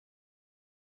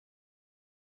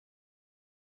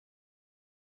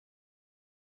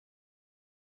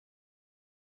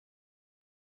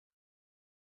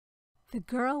The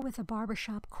Girl with a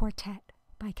Barbershop Quartet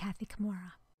by Cathy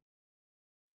Comora.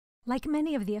 Like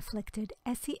many of the afflicted,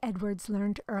 Essie Edwards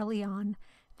learned early on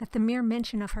that the mere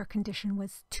mention of her condition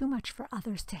was too much for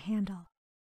others to handle.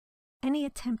 Any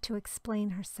attempt to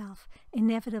explain herself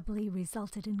inevitably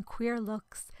resulted in queer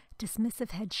looks,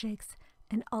 dismissive headshakes,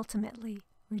 and ultimately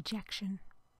rejection.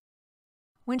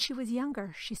 When she was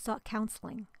younger, she sought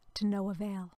counseling, to no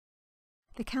avail.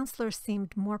 The counselors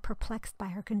seemed more perplexed by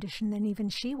her condition than even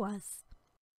she was.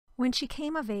 When she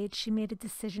came of age, she made a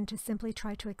decision to simply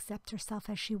try to accept herself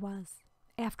as she was.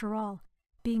 After all,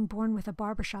 being born with a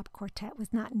barbershop quartet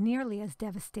was not nearly as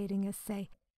devastating as, say,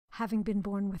 having been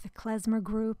born with a klezmer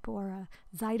group or a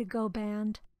zydeco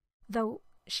band, though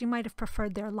she might have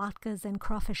preferred their latkes and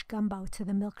crawfish gumbo to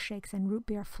the milkshakes and root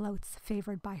beer floats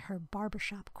favored by her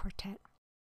barbershop quartet.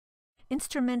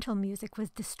 Instrumental music was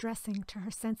distressing to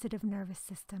her sensitive nervous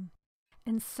system,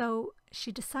 and so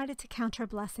she decided to count her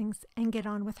blessings and get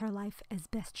on with her life as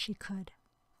best she could.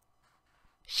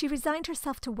 She resigned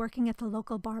herself to working at the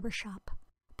local barbershop,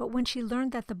 but when she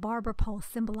learned that the barber pole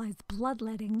symbolized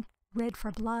bloodletting, red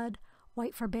for blood,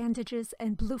 white for bandages,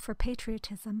 and blue for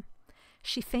patriotism,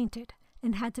 she fainted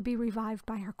and had to be revived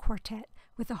by her quartet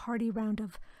with a hearty round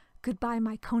of "Goodbye,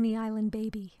 My Coney Island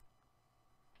Baby."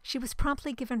 She was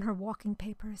promptly given her walking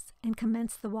papers and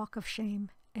commenced the walk of shame,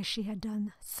 as she had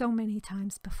done so many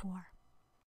times before.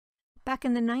 Back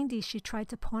in the 90s, she tried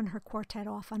to pawn her quartet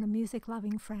off on a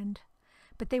music-loving friend,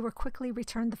 but they were quickly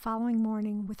returned the following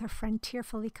morning with her friend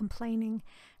tearfully complaining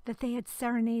that they had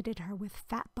serenaded her with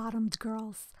fat-bottomed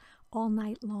girls all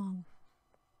night long.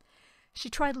 She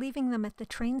tried leaving them at the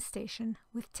train station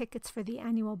with tickets for the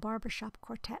annual Barbershop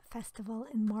Quartet Festival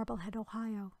in Marblehead,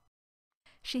 Ohio.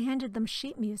 She handed them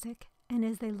sheet music, and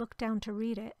as they looked down to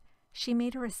read it, she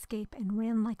made her escape and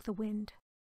ran like the wind.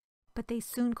 But they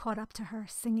soon caught up to her,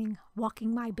 singing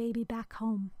 "Walking My Baby Back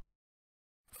Home."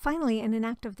 Finally, in an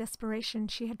act of desperation,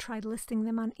 she had tried listing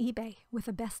them on eBay with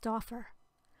a best offer.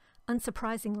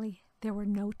 Unsurprisingly, there were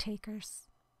no takers.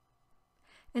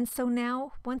 And so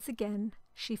now, once again,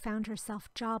 she found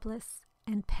herself jobless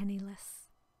and penniless.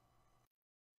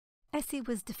 Essie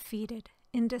was defeated,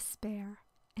 in despair,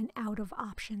 and out of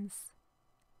options.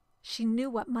 She knew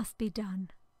what must be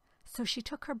done, so she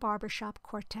took her barbershop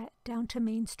quartet down to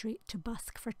Main Street to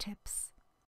busk for tips.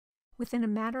 Within a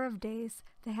matter of days,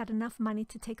 they had enough money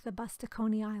to take the bus to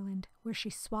Coney Island, where she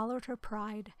swallowed her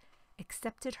pride,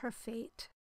 accepted her fate,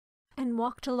 and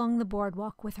walked along the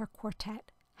boardwalk with her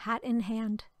quartet, hat in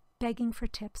hand, begging for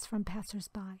tips from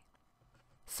passers-by.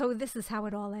 So this is how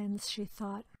it all ends, she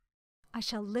thought. I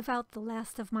shall live out the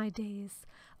last of my days,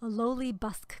 a lowly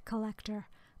busk collector,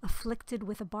 afflicted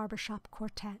with a barbershop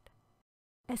quartet.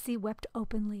 Essie wept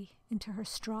openly into her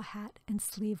straw hat and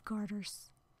sleeve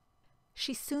garters.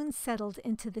 She soon settled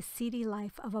into the seedy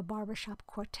life of a barbershop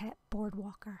quartet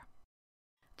boardwalker,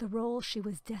 the role she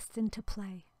was destined to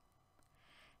play.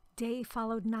 Day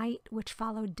followed night, which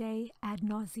followed day ad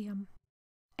nauseum.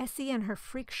 Essie and her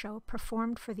freak show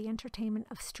performed for the entertainment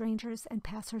of strangers and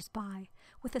passers-by,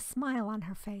 with a smile on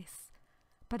her face.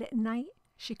 But at night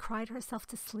she cried herself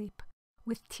to sleep,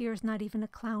 with tears not even a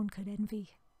clown could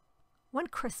envy. One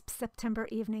crisp September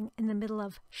evening, in the middle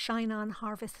of Shine On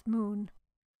Harvest Moon,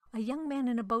 a young man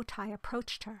in a bow tie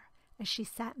approached her as she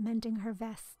sat mending her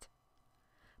vest.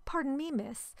 "Pardon me,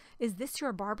 miss, is this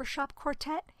your barbershop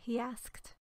quartet?" he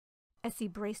asked. Essie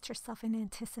braced herself in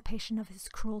anticipation of his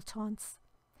cruel taunts.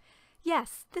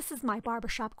 "Yes, this is my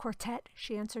barbershop quartet,"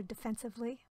 she answered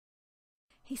defensively.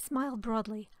 He smiled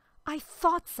broadly. "I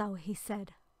thought so," he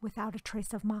said, without a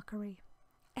trace of mockery.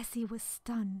 Essie was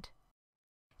stunned.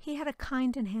 He had a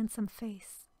kind and handsome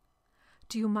face.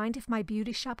 "Do you mind if my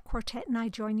beauty shop quartet and I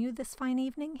join you this fine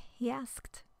evening?" he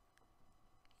asked.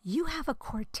 "You have a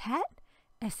quartet?"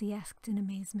 Essie asked in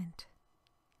amazement.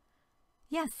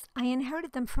 "Yes, I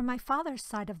inherited them from my father's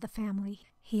side of the family,"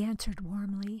 he answered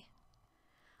warmly.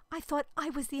 "I thought I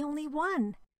was the only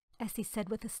one," Essie said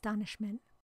with astonishment.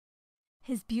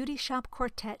 His beauty shop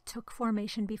quartet took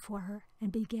formation before her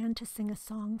and began to sing a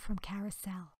song from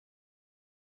Carousel.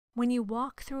 "When you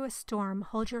walk through a storm,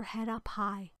 hold your head up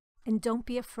high, and don't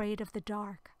be afraid of the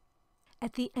dark.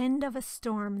 At the end of a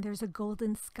storm, there's a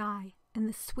golden sky and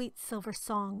the sweet silver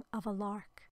song of a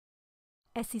lark."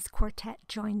 Essie's quartet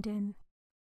joined in.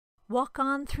 "Walk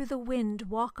on through the wind,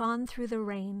 walk on through the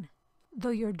rain, though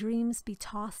your dreams be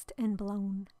tossed and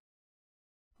blown.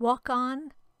 Walk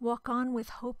on with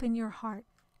hope in your heart,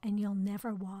 and you'll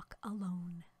never walk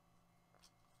alone."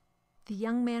 The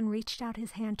young man reached out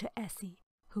his hand to Essie,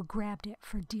 who grabbed it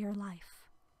for dear life.